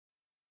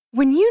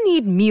When you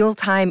need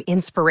mealtime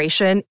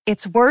inspiration,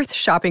 it's worth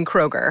shopping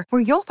Kroger,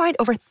 where you'll find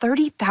over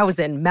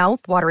 30,000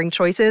 mouth-watering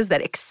choices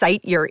that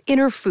excite your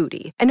inner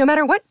foodie. And no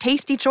matter what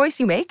tasty choice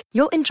you make,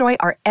 you'll enjoy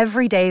our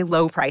everyday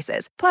low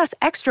prices, plus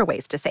extra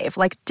ways to save,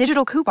 like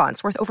digital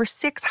coupons worth over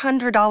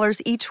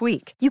 $600 each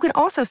week. You can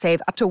also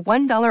save up to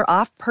 $1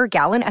 off per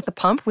gallon at the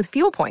pump with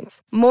fuel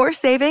points. More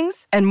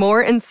savings and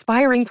more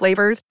inspiring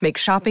flavors make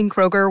shopping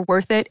Kroger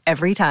worth it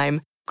every time.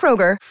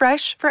 Kroger,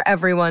 fresh for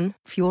everyone.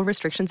 Fuel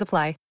restrictions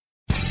apply.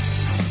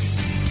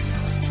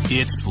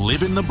 It's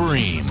Living the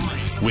Bream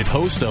with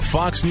host of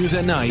Fox News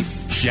at Night,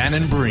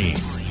 Shannon Bream.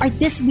 All right,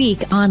 this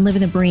week on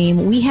Living the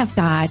Bream, we have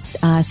got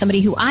somebody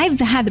who I've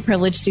had the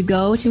privilege to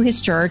go to his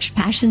church,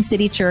 Passion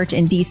City Church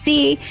in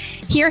D.C.,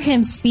 hear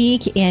him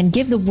speak and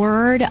give the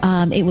word.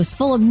 It was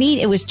full of meat.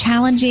 It was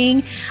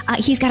challenging.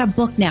 He's got a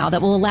book now that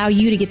will allow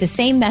you to get the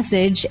same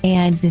message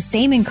and the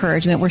same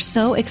encouragement. We're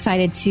so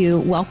excited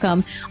to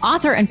welcome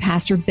author and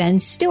pastor Ben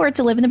Stuart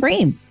to Live in the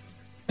Bream.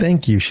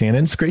 Thank you,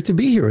 Shannon. It's great to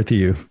be here with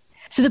you.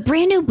 So the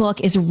brand new book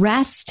is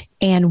Rest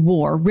and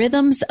War,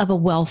 Rhythms of a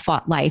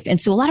Well-Fought Life.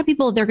 And so a lot of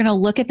people, they're going to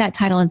look at that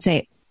title and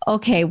say,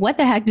 okay, what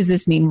the heck does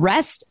this mean?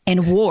 Rest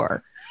and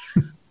war.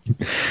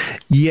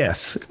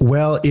 Yes.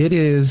 Well, it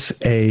is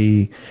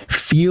a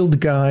field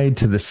guide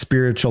to the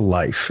spiritual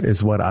life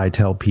is what I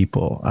tell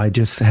people. I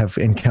just have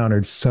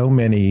encountered so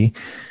many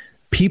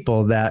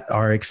people that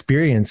are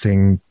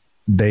experiencing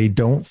they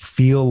don't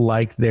feel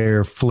like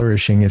they're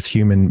flourishing as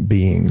human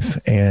beings.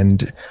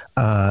 And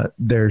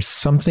there's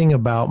something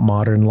about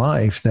modern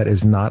life that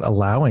is not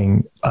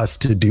allowing us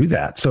to do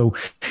that. So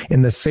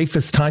in the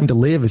safest time to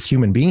live as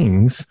human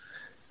beings,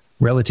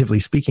 relatively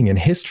speaking, in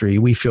history,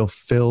 we feel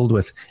filled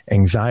with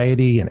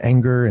anxiety and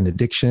anger and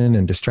addiction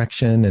and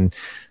distraction. And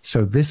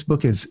so this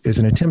book is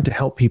an attempt to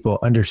help people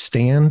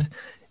understand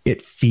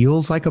it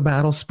feels like a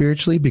battle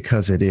spiritually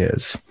because it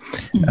is.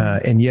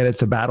 And yet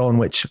it's a battle in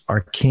which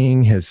our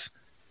King has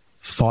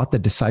fought the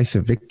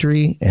decisive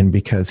victory. And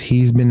because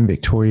he's been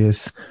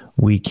victorious,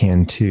 we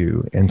can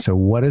too. And so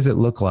what does it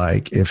look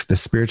like if the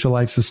spiritual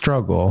life's a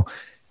struggle?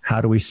 How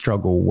do we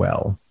struggle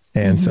well?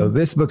 And so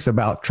this book's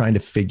about trying to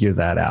figure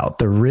that out.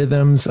 The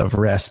rhythms of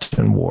rest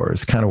and war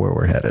is kind of where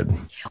we're headed.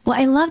 Well,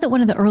 I love that one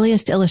of the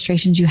earliest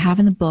illustrations you have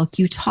in the book,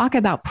 you talk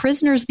about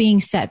prisoners being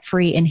set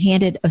free and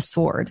handed a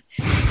sword.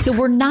 So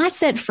we're not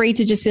set free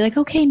to just be like,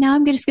 okay, now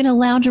I'm just going to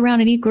lounge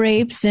around and eat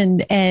grapes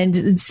and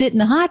sit in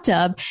the hot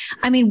tub.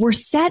 I mean, we're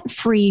set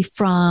free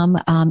from,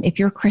 if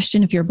you're a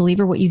Christian, if you're a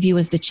believer, what you view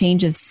as the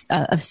change of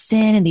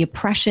sin and the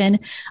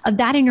oppression of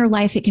that in your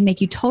life that can make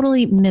you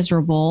totally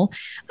miserable,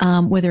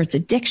 whether it's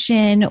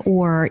addiction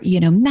or,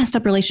 messed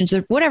up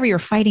relationships, whatever you're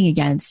fighting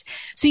against.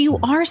 So you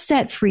are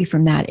set free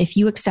from that if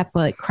you accept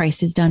what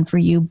Christ has done for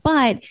you,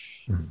 but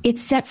it's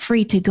set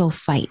free to go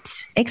fight.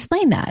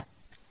 Explain that.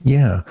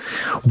 Yeah.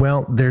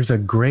 Well, there's a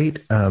great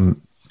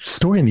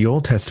story in the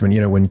Old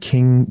Testament, when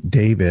King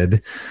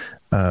David,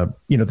 the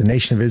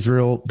nation of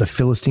Israel, the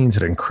Philistines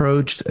had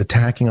encroached,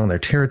 attacking on their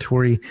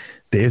territory.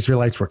 The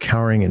Israelites were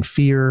cowering in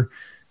fear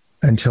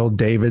until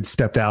David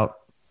stepped out,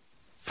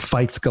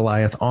 fights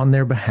Goliath on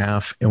their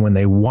behalf. And when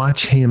they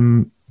watch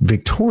him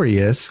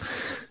victorious,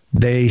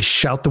 they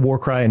shout the war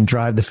cry and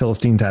drive the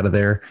Philistines out of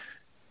their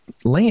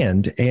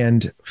land.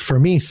 And for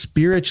me,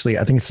 spiritually,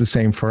 I think it's the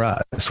same for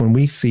us. When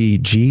we see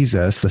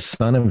Jesus, the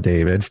Son of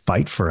David,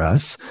 fight for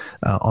us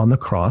on the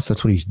cross,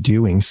 that's what he's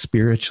doing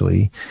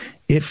spiritually.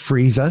 It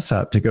frees us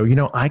up to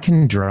go, I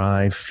can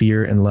drive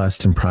fear and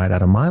lust and pride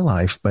out of my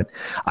life. But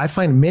I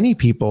find many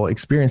people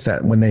experience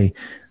that when they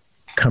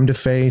come to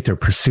faith or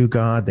pursue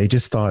God. They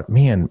just thought,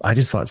 I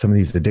just thought some of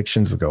these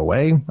addictions would go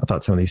away. I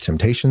thought some of these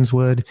temptations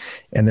would,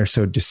 and they're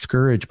so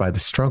discouraged by the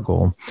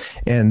struggle.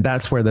 And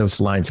that's where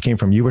those lines came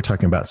from. You were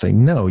talking about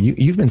saying, no,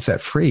 you've been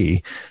set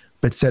free,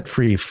 but set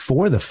free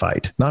for the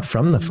fight, not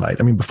from the fight.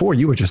 I mean, before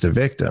you were just a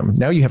victim.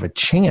 Now you have a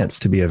chance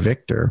to be a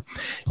victor.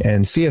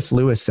 And C.S.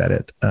 Lewis said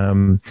it.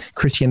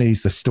 Christianity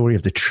is the story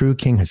of the true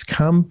king has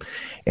come,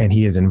 and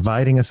he is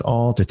inviting us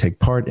all to take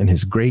part in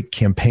his great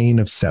campaign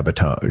of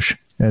sabotage.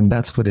 And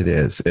that's what it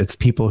is. It's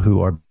people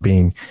who are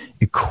being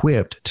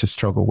equipped to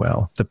struggle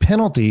well. The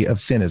penalty of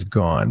sin is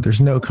gone.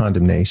 There's no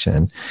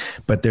condemnation,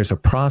 but there's a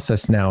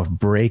process now of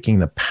breaking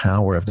the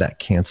power of that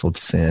canceled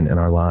sin in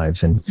our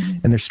lives. And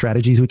there's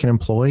strategies we can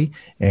employ,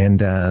 and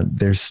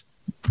there's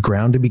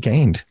ground to be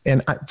gained.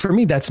 And for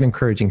me, that's an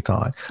encouraging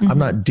thought. I'm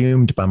not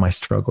doomed by my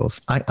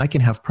struggles. I can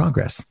have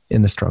progress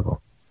in the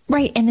struggle.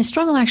 Right. And the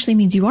struggle actually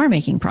means you are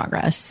making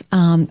progress.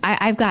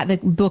 I've got the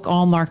book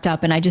all marked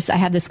up, and I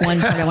have this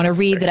one part I want to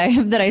read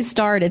that I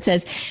start. It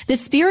says, the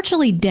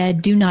spiritually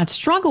dead do not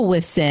struggle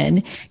with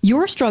sin.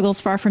 Your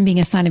struggles, far from being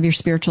a sign of your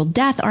spiritual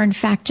death, are in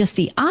fact just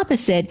the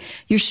opposite.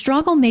 Your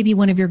struggle may be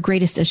one of your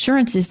greatest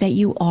assurances that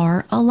you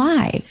are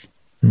alive.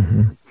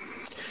 Mm-hmm.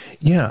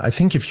 Yeah. I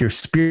think if you're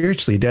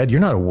spiritually dead, you're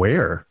not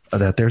aware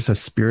that there's a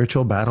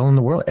spiritual battle in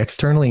the world,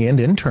 externally and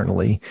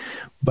internally.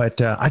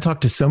 But I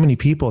talk to so many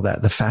people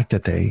that the fact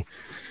that they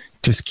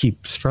just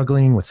keep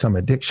struggling with some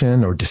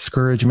addiction or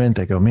discouragement.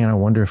 They go, man, I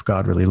wonder if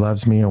God really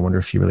loves me. I wonder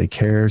if he really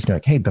cares. And you're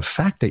like, hey, the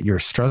fact that you're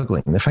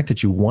struggling, the fact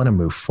that you want to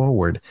move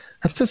forward,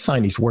 that's a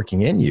sign he's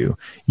working in you.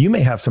 You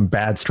may have some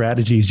bad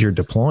strategies you're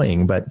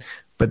deploying, but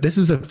this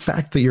is a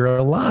fact that you're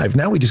alive.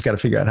 Now we just got to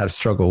figure out how to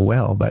struggle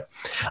well. But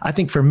I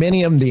think for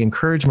many of them, the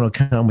encouragement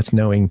will come with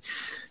knowing,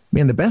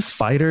 man, the best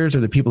fighters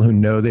are the people who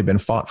know they've been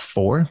fought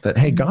for, that,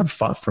 hey, God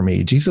fought for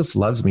me. Jesus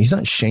loves me. He's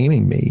not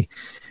shaming me.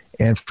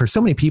 And for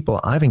so many people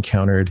I've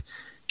encountered,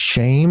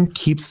 shame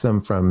keeps them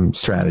from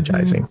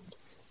strategizing.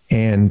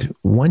 And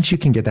once you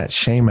can get that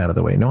shame out of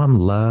the way, no, I'm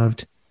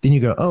loved, then you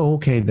go, oh,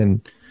 okay,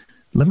 then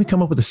let me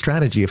come up with a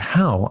strategy of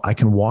how I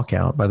can walk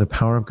out by the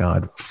power of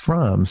God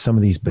from some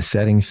of these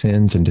besetting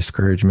sins and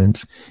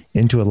discouragements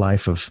into a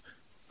life of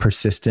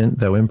persistent,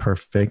 though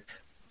imperfect,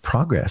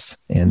 progress.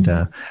 And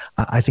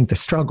I think the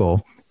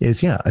struggle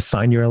is, a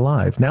sign you're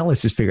alive. Now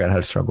let's just figure out how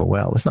to struggle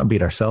well. Let's not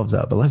beat ourselves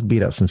up, but let's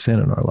beat up some sin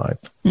in our life.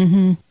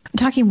 I'm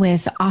talking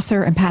with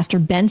author and pastor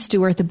Ben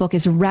Stuart. The book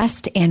is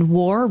Rest and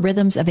War,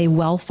 Rhythms of a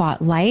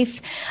Well-Fought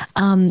Life.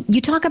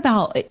 You talk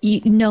about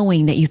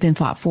knowing that you've been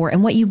fought for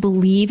and what you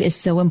believe is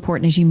so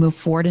important as you move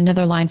forward.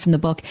 Another line from the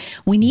book,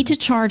 we need to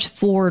charge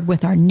forward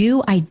with our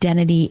new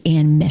identity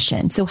and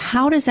mission. So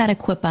how does that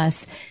equip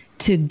us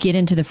to get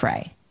into the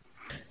fray?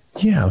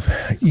 Yeah,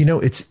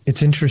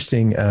 it's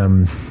interesting.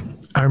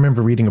 I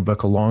remember reading a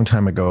book a long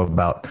time ago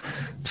about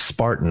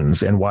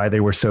Spartans and why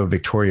they were so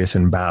victorious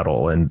in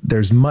battle. And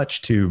there's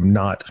much to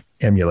not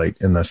emulate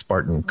in the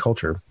Spartan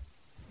culture.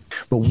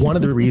 But one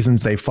of the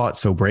reasons they fought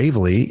so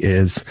bravely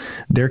is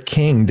their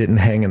king didn't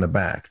hang in the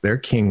back. Their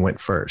king went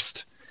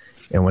first.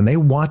 And when they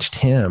watched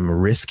him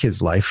risk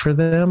his life for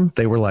them,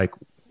 they were like,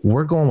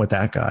 we're going with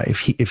that guy.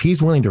 If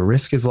he's willing to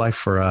risk his life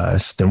for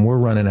us, then we're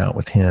running out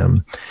with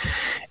him.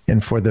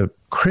 And for the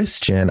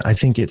Christian, I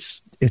think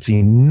it's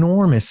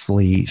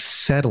enormously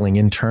settling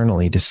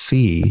internally to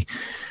see,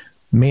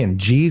 man,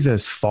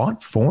 Jesus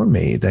fought for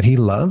me, that he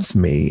loves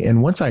me.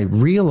 And once I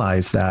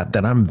realize that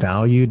I'm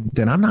valued,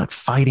 then I'm not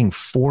fighting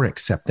for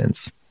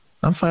acceptance.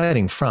 I'm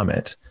fighting from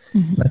it.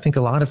 I think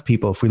a lot of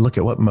people, if we look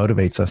at what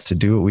motivates us to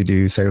do what we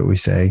do, say what we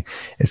say,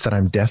 it's that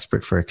I'm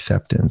desperate for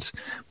acceptance.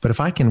 But if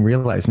I can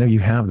realize, no, you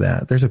have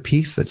that, there's a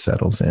peace that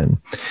settles in.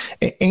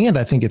 And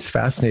I think it's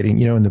fascinating,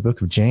 in the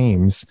book of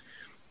James,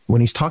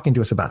 when he's talking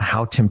to us about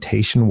how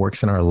temptation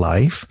works in our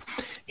life,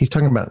 he's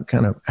talking about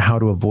kind of how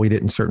to avoid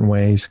it in certain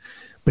ways.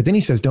 But then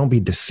he says, don't be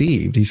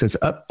deceived. He says,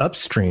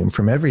 upstream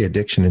from every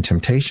addiction and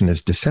temptation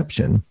is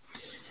deception.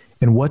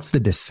 And what's the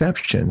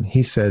deception?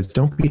 He says,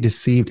 don't be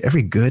deceived.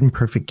 Every good and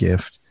perfect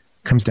gift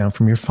comes down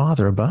from your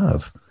Father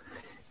above.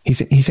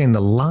 He's saying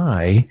the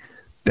lie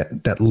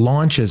that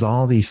launches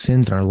all these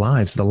sins in our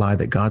lives, the lie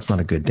that God's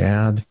not a good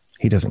dad.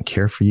 He doesn't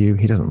care for you.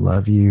 He doesn't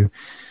love you.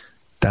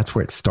 That's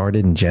where it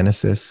started in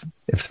Genesis.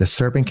 If the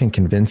serpent can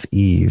convince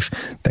Eve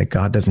that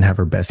God doesn't have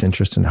her best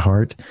interest in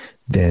heart,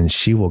 then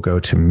she will go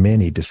to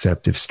many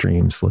deceptive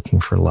streams looking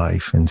for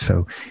life. And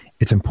so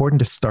it's important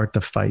to start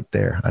the fight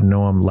there. I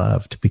know I'm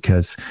loved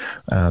because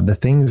the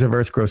things of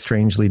earth grow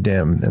strangely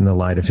dim in the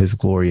light of his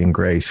glory and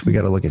grace. We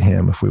got to look at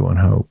him if we want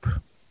hope.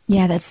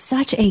 Yeah, that's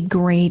such a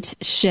great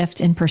shift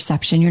in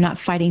perception. You're not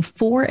fighting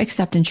for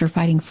acceptance, you're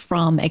fighting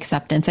from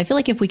acceptance. I feel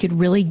like if we could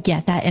really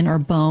get that in our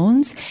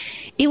bones,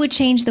 it would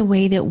change the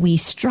way that we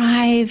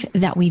strive,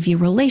 that we view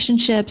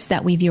relationships,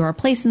 that we view our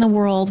place in the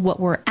world, what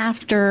we're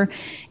after,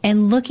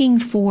 and looking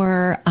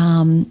for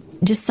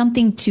just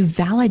something to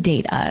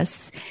validate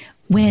us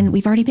when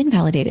we've already been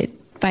validated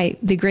by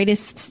the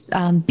greatest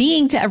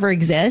being to ever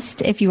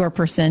exist, if you are a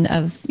person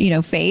of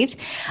faith.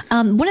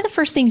 One of the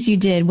first things you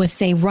did was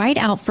say, write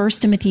out 1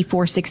 Timothy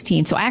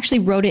 4:16. So I actually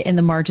wrote it in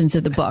the margins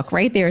of the book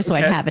right there. So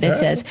I'd have it. It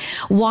says,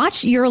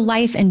 watch your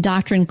life and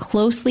doctrine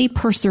closely,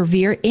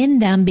 persevere in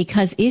them,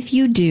 because if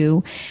you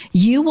do,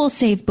 you will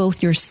save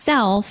both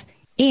yourself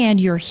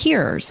and your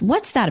hearers.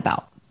 What's that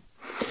about?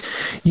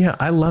 Yeah,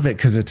 I love it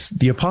because it's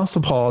the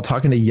Apostle Paul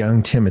talking to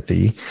young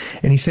Timothy,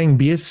 and he's saying,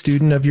 be a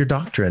student of your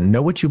doctrine.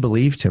 Know what you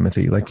believe,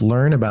 Timothy. Like,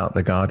 learn about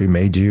the God who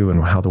made you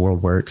and how the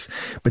world works.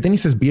 But then he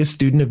says, be a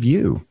student of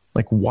you.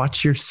 Like,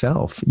 watch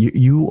yourself.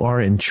 You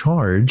are in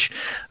charge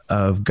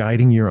of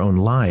guiding your own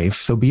life.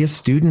 So be a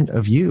student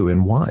of you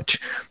and watch.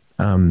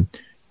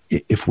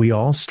 If we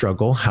all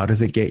struggle, how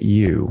does it get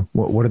you?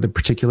 What are the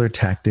particular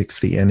tactics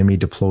the enemy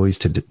deploys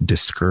to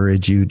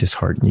discourage you,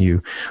 dishearten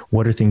you?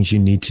 What are things you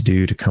need to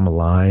do to come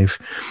alive?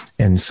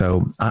 And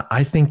so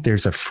I think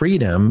there's a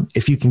freedom,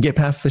 if you can get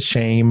past the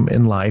shame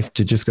in life,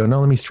 to just go,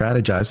 no, let me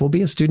strategize. Well,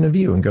 be a student of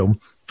you and go,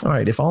 all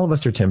right, if all of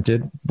us are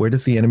tempted, where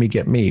does the enemy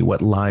get me?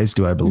 What lies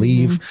do I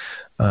believe?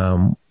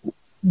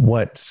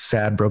 What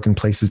sad, broken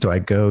places do I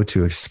go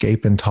to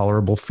escape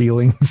intolerable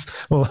feelings?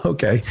 Well,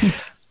 okay.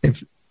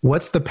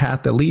 What's the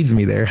path that leads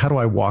me there? How do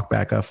I walk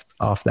back off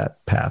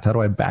that path? How do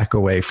I back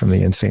away from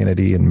the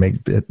insanity and make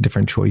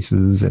different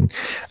choices? And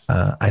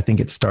I think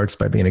it starts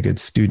by being a good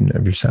student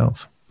of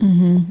yourself.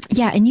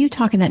 Yeah. And you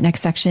talk in that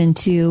next section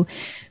to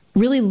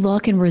really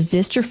look and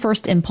resist your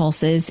first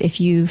impulses if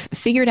you've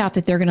figured out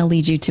that they're going to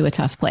lead you to a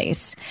tough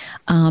place,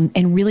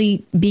 and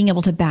really being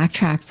able to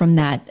backtrack from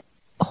that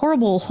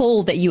horrible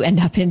hole that you end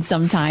up in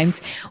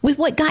sometimes with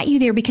what got you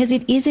there, because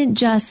it isn't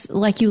just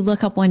like you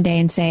look up one day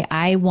and say,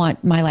 I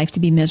want my life to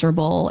be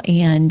miserable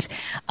and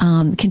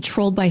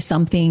controlled by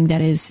something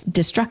that is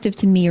destructive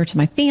to me or to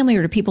my family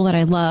or to people that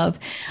I love.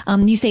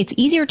 You say it's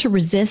easier to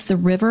resist the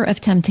river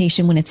of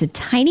temptation when it's a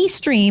tiny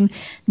stream,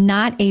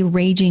 not a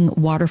raging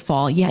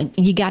waterfall.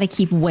 You got to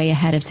keep way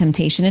ahead of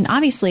temptation. And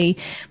obviously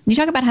you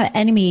talk about how the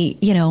enemy,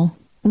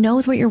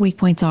 knows what your weak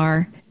points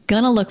are,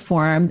 gonna look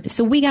for them.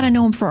 So we got to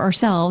know them for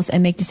ourselves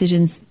and make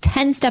decisions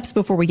 10 steps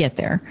before we get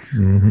there.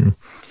 Mm-hmm.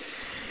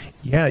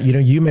 Yeah.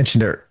 You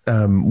mentioned it.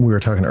 We were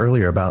talking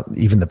earlier about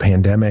even the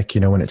pandemic,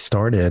 when it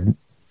started.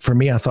 For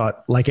me, I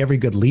thought, like every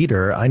good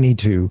leader, I need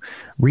to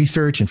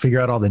research and figure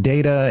out all the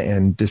data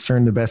and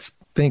discern the best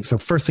thing. So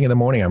first thing in the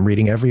morning, I'm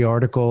reading every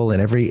article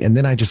and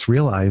then I just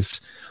realized,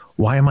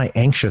 why am I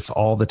anxious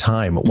all the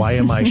time? Why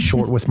am I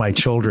short with my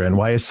children?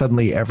 Why is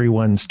suddenly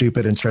everyone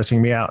stupid and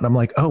stressing me out? And I'm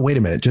like, oh, wait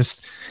a minute.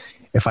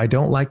 If I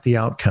don't like the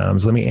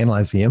outcomes, let me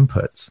analyze the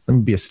inputs. Let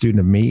me be a student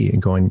of me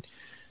and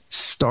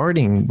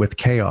starting with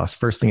chaos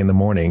first thing in the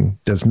morning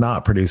does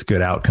not produce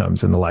good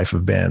outcomes in the life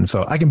of Ben.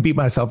 So I can beat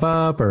myself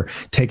up or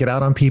take it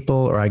out on people,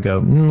 or I go,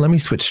 let me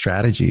switch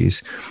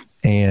strategies.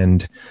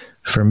 And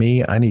for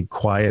me, I need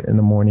quiet in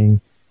the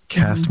morning,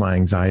 cast my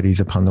anxieties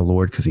upon the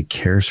Lord because he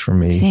cares for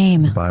me.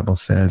 Same. The Bible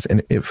says.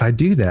 And if I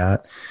do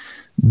that,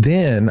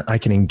 then I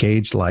can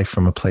engage life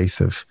from a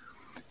place of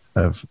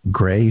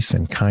grace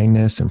and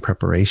kindness and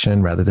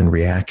preparation rather than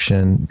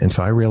reaction. And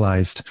so I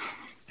realized,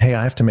 hey,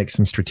 I have to make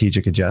some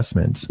strategic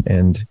adjustments.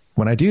 And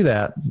when I do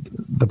that,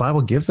 the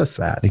Bible gives us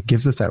that. It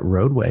gives us that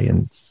roadway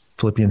in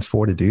Philippians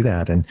 4 to do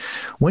that. And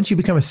once you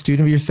become a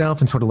student of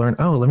yourself and sort of learn,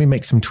 let me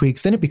make some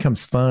tweaks, then it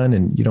becomes fun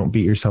and you don't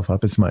beat yourself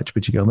up as much,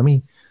 but you go, let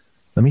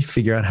me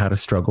figure out how to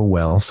struggle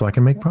well so I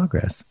can make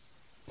progress.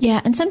 Yeah.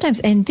 And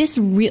sometimes,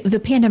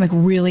 the pandemic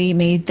really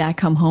made that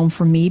come home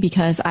for me,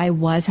 because I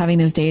was having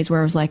those days where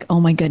I was like, oh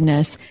my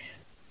goodness,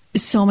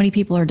 so many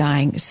people are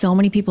dying. So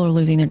many people are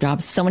losing their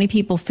jobs. So many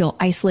people feel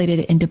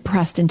isolated and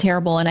depressed and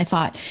terrible. And I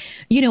thought,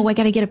 I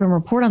got to get up and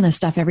report on this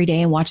stuff every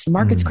day and watch the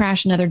markets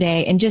crash another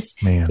day. And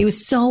it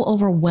was so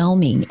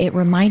overwhelming. It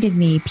reminded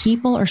me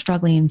people are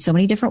struggling in so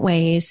many different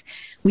ways.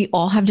 We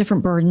all have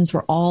different burdens.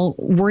 We're all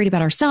worried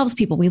about ourselves,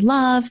 people we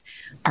love,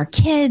 our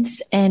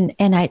kids. And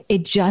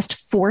it just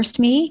forced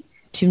me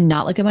to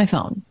not look at my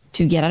phone,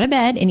 to get out of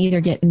bed and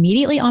either get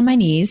immediately on my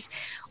knees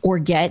or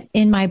get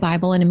in my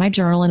Bible and in my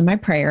journal and in my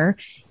prayer,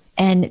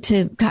 and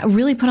to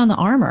really put on the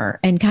armor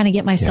and kind of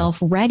get myself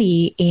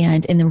ready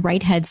and in the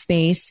right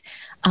headspace,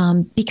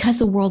 because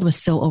the world was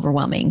so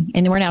overwhelming.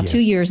 And we're now 2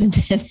 years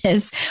into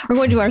this. We're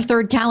going to our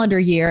third calendar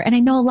year. And I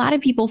know a lot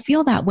of people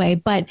feel that way.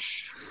 But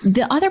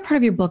the other part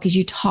of your book is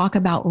you talk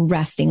about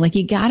resting. Like,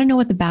 you got to know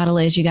what the battle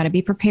is. You got to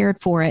be prepared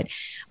for it.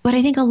 But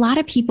I think a lot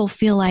of people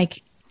feel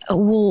like,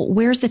 well,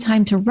 where's the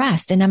time to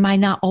rest? And am I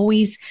not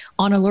always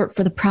on alert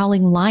for the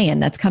prowling lion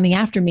that's coming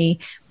after me?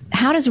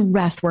 How does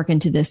rest work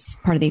into this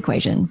part of the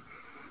equation?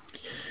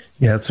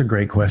 Yeah, that's a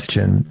great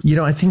question.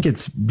 I think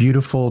it's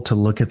beautiful to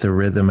look at the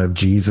rhythm of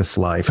Jesus'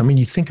 life. I mean,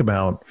 you think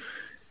about,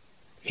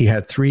 he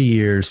had 3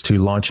 years to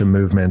launch a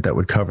movement that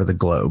would cover the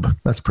globe.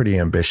 That's a pretty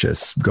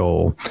ambitious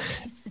goal.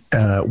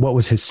 What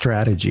was his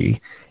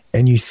strategy?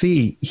 And you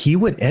see, he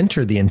would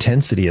enter the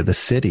intensity of the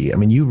city. I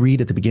mean, you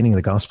read at the beginning of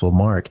the Gospel of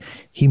Mark,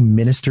 he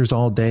ministers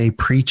all day,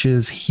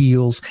 preaches,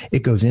 heals.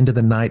 It goes into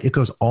the night. It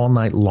goes all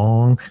night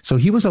long. So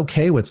he was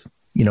okay with,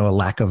 a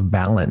lack of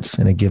balance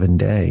in a given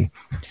day.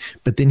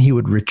 But then he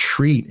would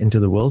retreat into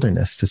the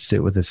wilderness to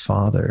sit with his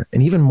Father,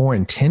 and even more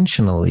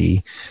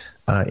intentionally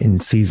in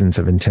seasons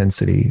of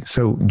intensity.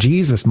 So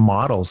Jesus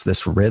models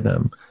this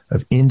rhythm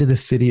of into the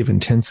city of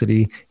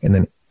intensity and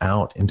then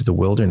out into the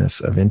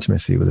wilderness of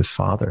intimacy with his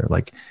Father.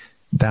 Like,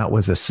 that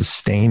was a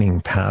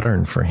sustaining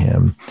pattern for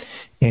him.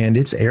 And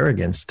it's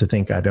arrogance to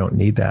think I don't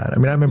need that. I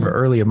mean, I remember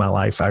early in my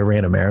life, I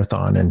ran a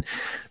marathon, and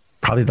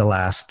probably the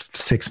last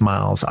 6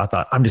 miles, I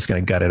thought, I'm just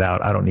going to gut it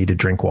out. I don't need to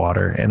drink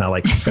water. And I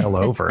fell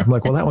over. I'm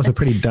like, well, that was a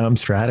pretty dumb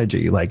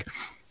strategy. Like,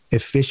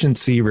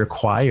 efficiency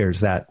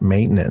requires that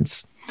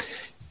maintenance.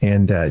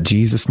 And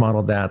Jesus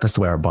modeled that. That's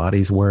the way our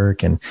bodies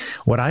work. And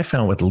what I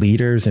found with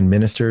leaders and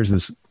ministers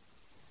is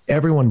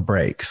everyone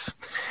breaks.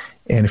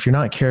 And if you're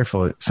not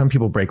careful, some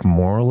people break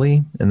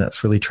morally, and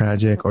that's really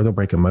tragic, or they'll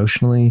break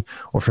emotionally.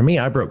 Or for me,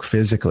 I broke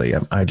physically.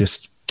 I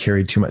just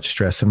carried too much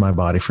stress in my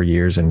body for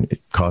years, and it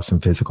caused some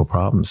physical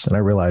problems. And I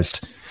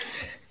realized,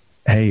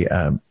 hey,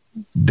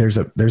 there's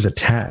a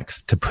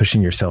tax to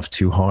pushing yourself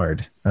too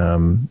hard.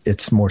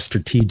 It's more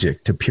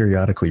strategic to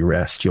periodically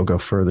rest. You'll go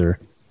further,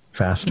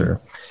 faster.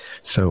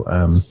 So,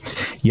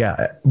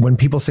 when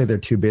people say they're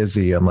too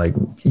busy, I'm like,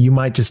 you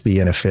might just be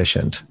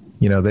inefficient.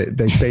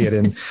 They say it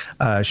in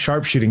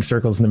sharpshooting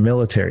circles in the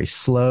military: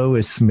 slow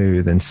is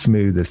smooth and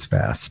smooth is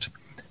fast.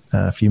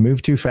 If you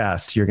move too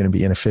fast, you're going to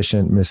be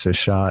inefficient, miss a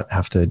shot,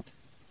 have to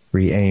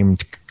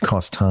re-aimed,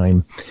 cost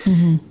time.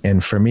 Mm-hmm.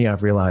 And for me,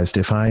 I've realized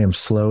if I am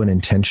slow and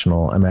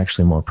intentional, I'm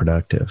actually more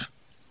productive.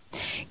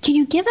 Can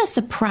you give us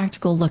a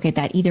practical look at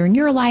that, either in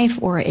your life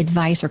or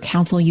advice or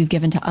counsel you've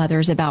given to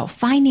others about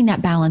finding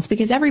that balance?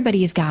 Because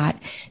everybody's got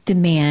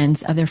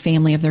demands of their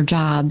family, of their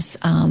jobs,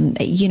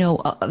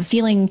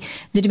 feeling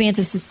the demands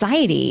of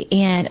society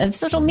and of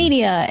social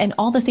media and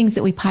all the things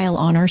that we pile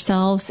on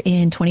ourselves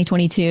in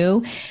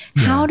 2022.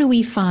 Yeah. How do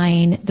we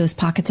find those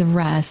pockets of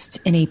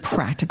rest in a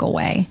practical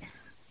way?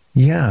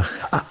 Yeah,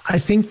 I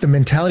think the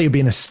mentality of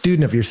being a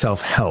student of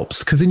yourself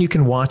helps, because then you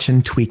can watch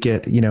and tweak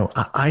it.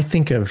 I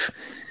think of,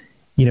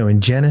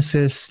 in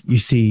Genesis, you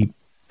see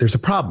there's a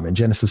problem in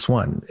Genesis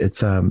 1.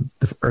 It's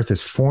the earth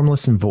is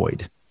formless and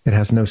void. It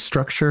has no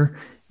structure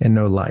and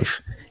no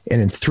life.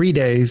 And in 3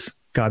 days,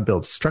 God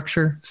builds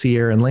structure, sea,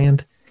 air, and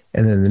land.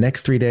 And then the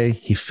next 3 days,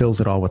 he fills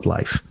it all with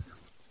life.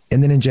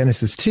 And then in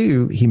Genesis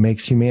 2, he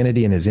makes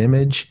humanity in his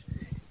image,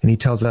 and he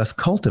tells us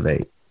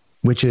cultivate,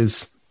 which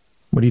is,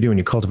 what do you do when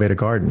you cultivate a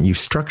garden? You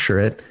structure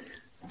it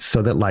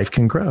so that life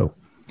can grow.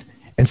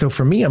 And so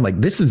for me, I'm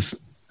like, this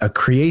is a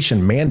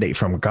creation mandate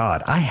from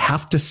God. I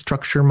have to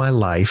structure my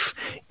life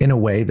in a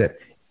way that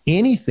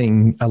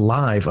anything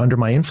alive under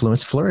my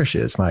influence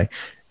flourishes. My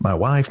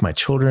wife, my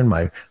children,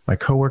 my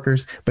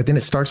coworkers. But then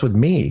it starts with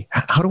me.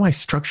 How do I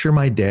structure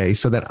my day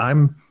so that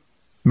I'm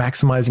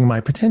maximizing my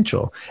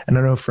potential? And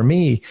I know for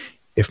me,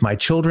 if my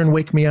children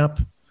wake me up,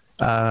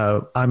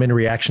 I'm in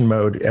reaction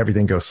mode,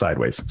 everything goes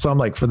sideways. So I'm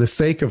like, for the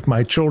sake of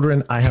my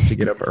children, I have to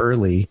get up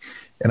early,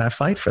 and I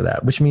fight for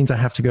that, which means I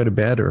have to go to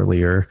bed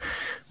earlier,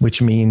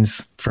 which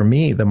means for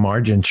me, the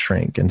margins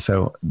shrink. And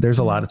so there's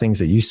a lot of things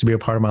that used to be a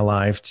part of my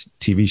life,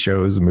 TV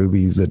shows,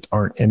 movies that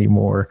aren't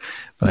anymore.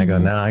 But I go,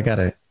 no, I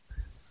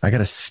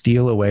gotta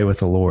steal away with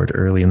the Lord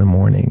early in the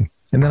morning,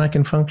 and then I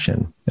can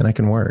function and I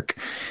can work.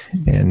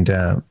 And,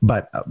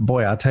 but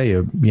boy, I'll tell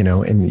you,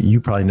 and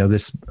you probably know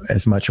this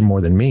as much or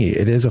more than me,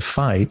 it is a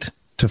fight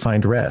to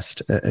find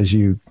rest. As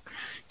you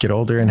get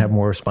older and have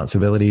more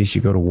responsibilities,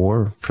 you go to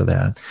war for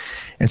that.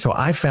 And so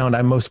I found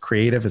I'm most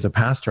creative as a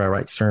pastor. I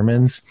write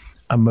sermons.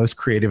 I'm most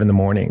creative in the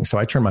morning. So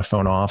I turn my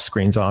phone off,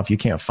 screens off. You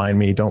can't find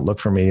me. Don't look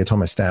for me. I told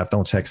my staff,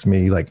 don't text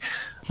me. Like,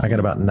 I got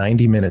about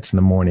 90 minutes in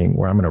the morning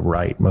where I'm going to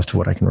write most of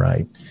what I can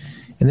write.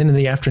 And then in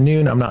the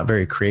afternoon, I'm not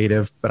very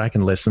creative, but I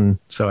can listen.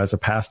 So as a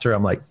pastor,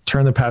 I'm like,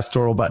 turn the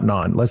pastoral button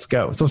on. Let's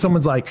go. So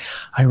someone's like,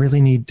 I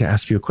really need to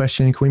ask you a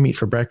question. Can we meet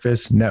for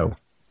breakfast? No,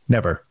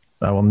 never.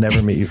 I will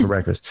never meet you for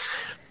breakfast.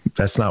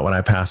 That's not when I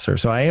pastor.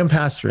 So I am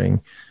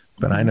pastoring,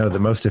 but I know the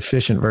most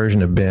efficient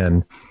version of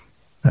Ben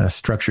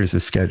structures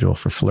his schedule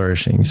for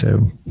flourishing.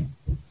 So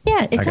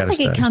yeah, it sounds like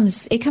it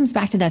comes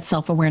back to that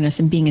self-awareness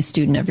and being a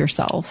student of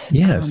yourself.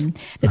 Yes.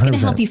 That's going to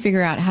help you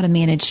figure out how to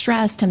manage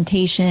stress,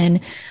 temptation,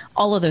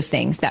 all of those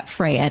things that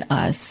fray at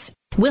us.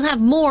 We'll have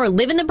more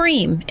Live in the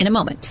Bream in a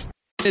moment.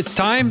 It's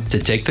time to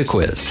take the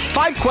quiz.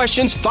 5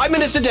 questions, 5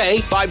 minutes a day,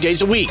 5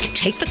 days a week.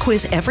 Take the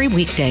quiz every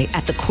weekday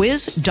at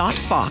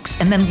thequiz.fox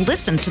and then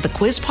listen to the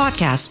quiz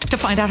podcast to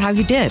find out how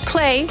you did.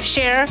 Play,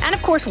 share, and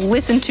of course,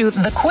 listen to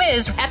the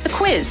quiz at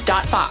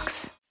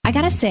thequiz.fox. I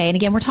got to say, and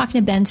again, we're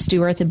talking to Ben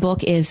Stuart. The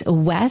book is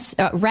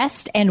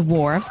Rest and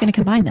War. I was going to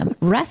combine them.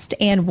 Rest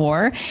and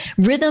War,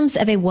 Rhythms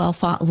of a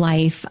Well-Fought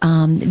Life,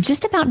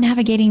 just about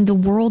navigating the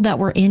world that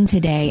we're in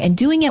today and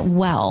doing it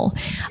well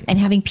and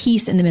having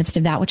peace in the midst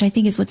of that, which I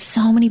think is what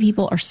so many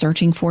people are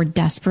searching for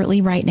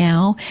desperately right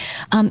now.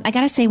 I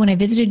got to say, when I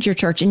visited your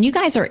church, and you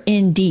guys are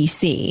in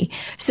D.C.,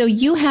 so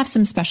you have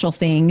some special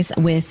things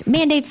with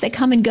mandates that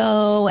come and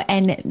go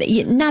and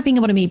not being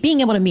able to meet,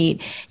 being able to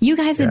meet. You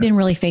guys have been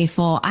really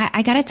faithful.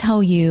 I got to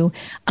tell you,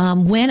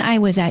 when I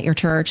was at your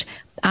church,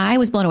 I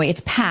was blown away.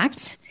 It's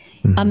packed,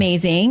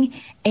 amazing.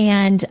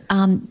 And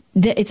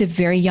it's a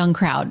very young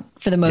crowd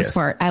for the most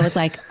part. I was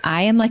like,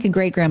 I am like a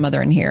great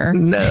grandmother in here.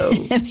 No.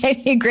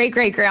 Maybe a great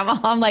grandma.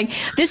 I'm like,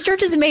 this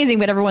church is amazing,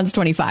 but everyone's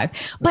 25.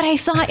 But I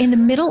thought in the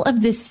middle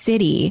of this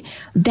city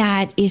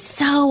that is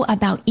so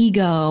about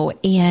ego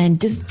and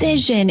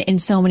division in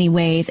so many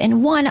ways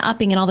and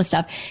one-upping and all this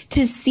stuff,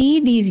 to see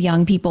these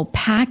young people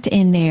packed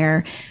in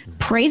there,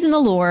 praising the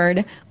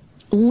Lord,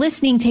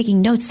 listening,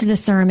 taking notes to the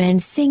sermon,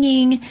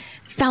 singing,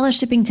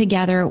 fellowshipping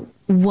together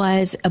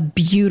was a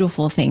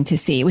beautiful thing to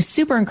see. It was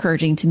super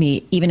encouraging to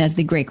me, even as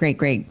the great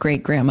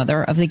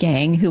grandmother of the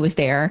gang who was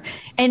there.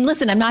 And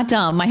listen, I'm not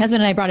dumb. My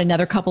husband and I brought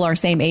another couple our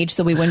same age,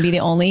 so we wouldn't be the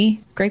only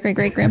great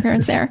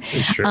grandparents there.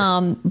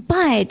 Sure.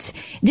 But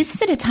this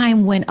is at a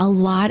time when a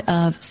lot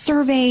of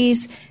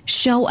surveys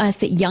show us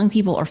that young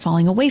people are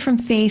falling away from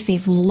faith.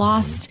 They've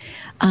lost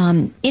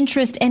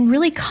interest and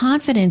really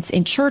confidence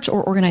in church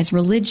or organized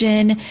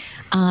religion.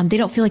 They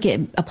don't feel like it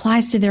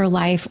applies to their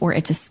life, or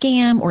it's a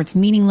scam, or it's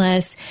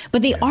meaningless,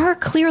 but they are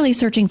clearly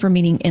searching for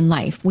meaning in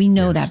life. We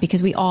know that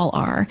because we all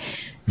are.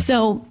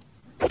 So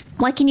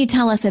what can you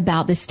tell us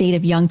about the state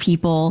of young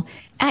people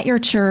at your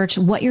church,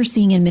 what you're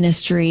seeing in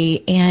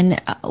ministry, and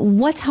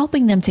what's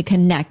helping them to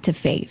connect to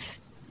faith?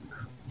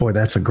 Boy,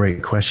 that's a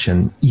great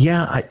question.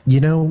 Yeah,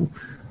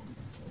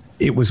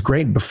 it was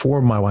great. Before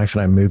my wife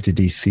and I moved to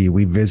DC,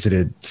 we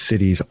visited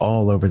cities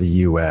all over the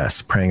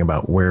U.S. praying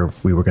about where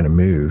we were going to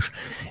move.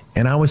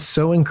 And I was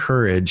so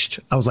encouraged.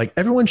 I was like,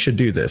 everyone should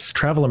do this,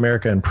 travel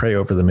America and pray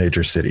over the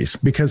major cities,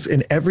 because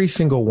in every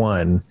single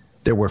one,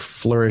 there were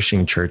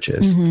flourishing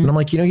churches. And I'm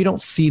like, you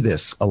don't see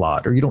this a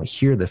lot, or you don't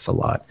hear this a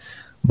lot,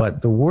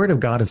 but the word of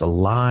God is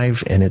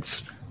alive and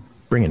it's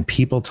bringing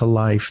people to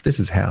life. This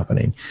is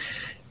happening.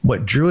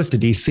 What drew us to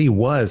DC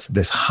was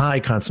this high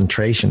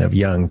concentration of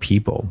young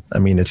people. I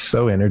mean, it's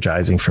so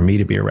energizing for me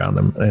to be around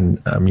them.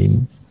 And I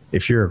mean,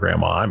 if you're a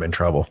grandma, I'm in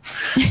trouble.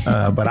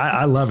 But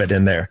I love it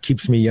in there.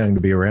 Keeps me young to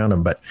be around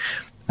them. But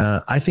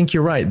I think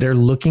you're right. They're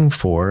looking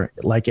for,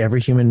 like every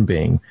human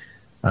being,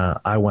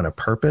 I want a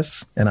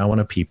purpose and I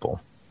want a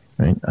people.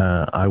 Right?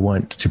 I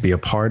want to be a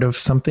part of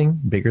something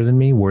bigger than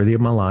me, worthy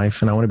of my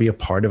life. And I want to be a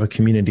part of a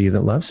community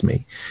that loves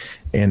me.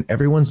 And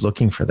everyone's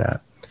looking for that.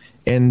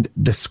 And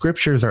the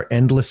scriptures are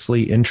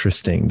endlessly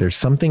interesting. There's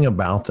something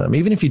about them.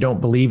 Even if you don't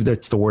believe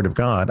that's the word of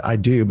God, I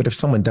do. But if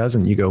someone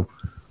doesn't, you go,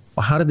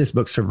 well, how did this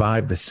book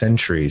survive the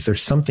centuries?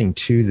 There's something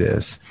to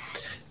this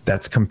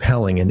that's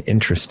compelling and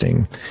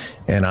interesting.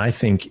 And I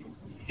think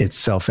it's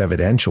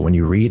self-evidential when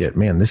you read it.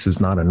 Man, this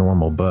is not a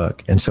normal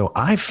book. And so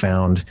I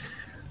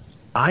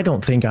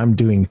don't think I'm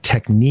doing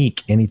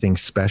technique anything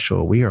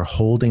special. We are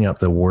holding up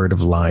the word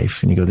of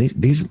life. And you go,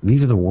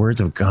 these are the words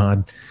of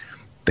God,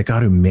 the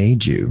God who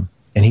made you.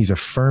 And he's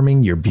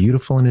affirming you're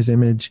beautiful in his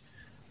image,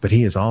 but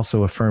he is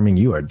also affirming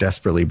you are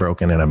desperately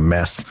broken and a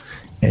mess.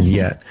 And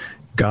yet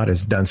God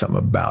has done something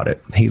about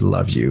it. He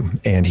loves you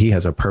and he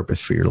has a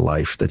purpose for your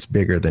life that's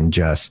bigger than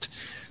just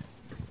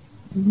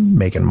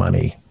making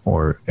money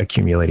or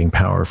accumulating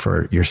power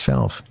for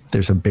yourself.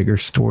 There's a bigger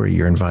story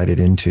you're invited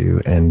into.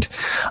 And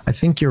I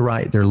think you're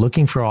right. They're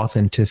looking for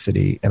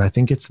authenticity. And I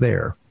think it's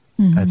there.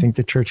 I think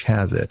the church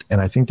has it.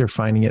 And I think they're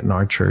finding it in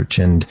our church.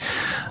 And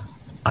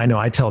I know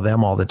I tell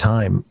them all the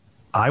time,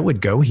 I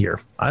would go here.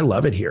 I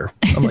love it here.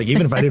 I'm like,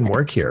 even if I didn't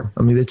work here,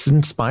 I mean, it's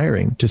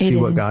inspiring to see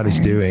what God is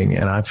doing.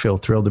 And I feel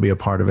thrilled to be a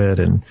part of it.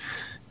 And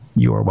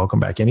you are welcome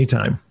back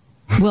anytime.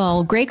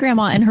 Well, great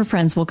grandma and her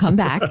friends will come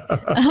back.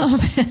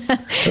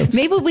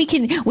 Maybe we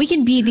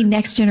can be the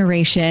next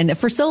generation.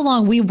 For so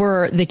long, we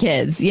were the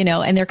kids,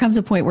 and there comes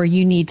a point where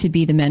you need to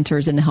be the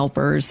mentors and the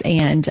helpers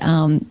and,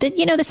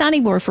 the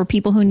sounding board for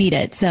people who need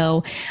it.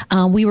 So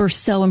we were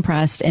so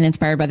impressed and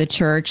inspired by the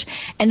church.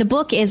 And the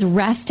book is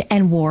Rest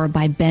and War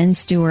by Ben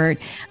Stuart.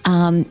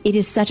 It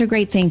is such a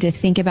great thing to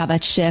think about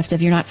that shift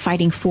of you're not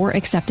fighting for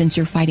acceptance,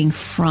 you're fighting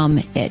from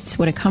it.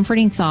 What a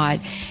comforting thought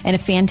and a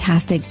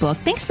fantastic book.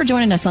 Thanks for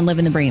joining us on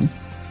Living the Bream.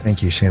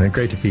 Thank you, Shannon.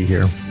 Great to be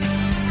here.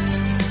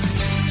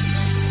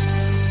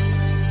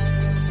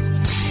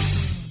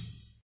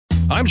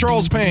 I'm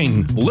Charles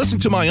Payne. Listen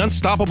to my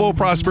Unstoppable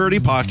Prosperity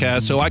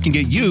podcast so I can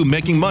get you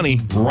making money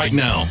right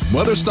now.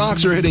 Whether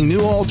stocks are hitting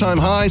new all-time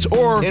highs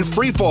or in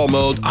free fall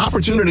mode,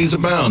 opportunities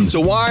abound.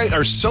 So why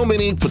are so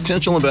many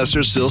potential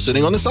investors still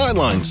sitting on the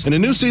sidelines? In a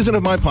new season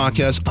of my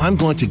podcast, I'm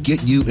going to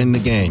get you in the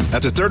game.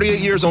 After 38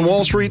 years on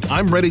Wall Street,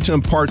 I'm ready to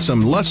impart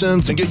some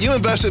lessons and get you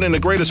invested in the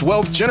greatest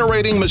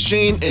wealth-generating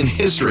machine in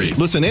history.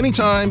 Listen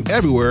anytime,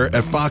 everywhere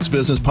at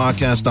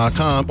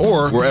foxbusinesspodcast.com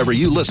or wherever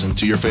you listen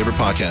to your favorite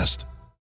podcast.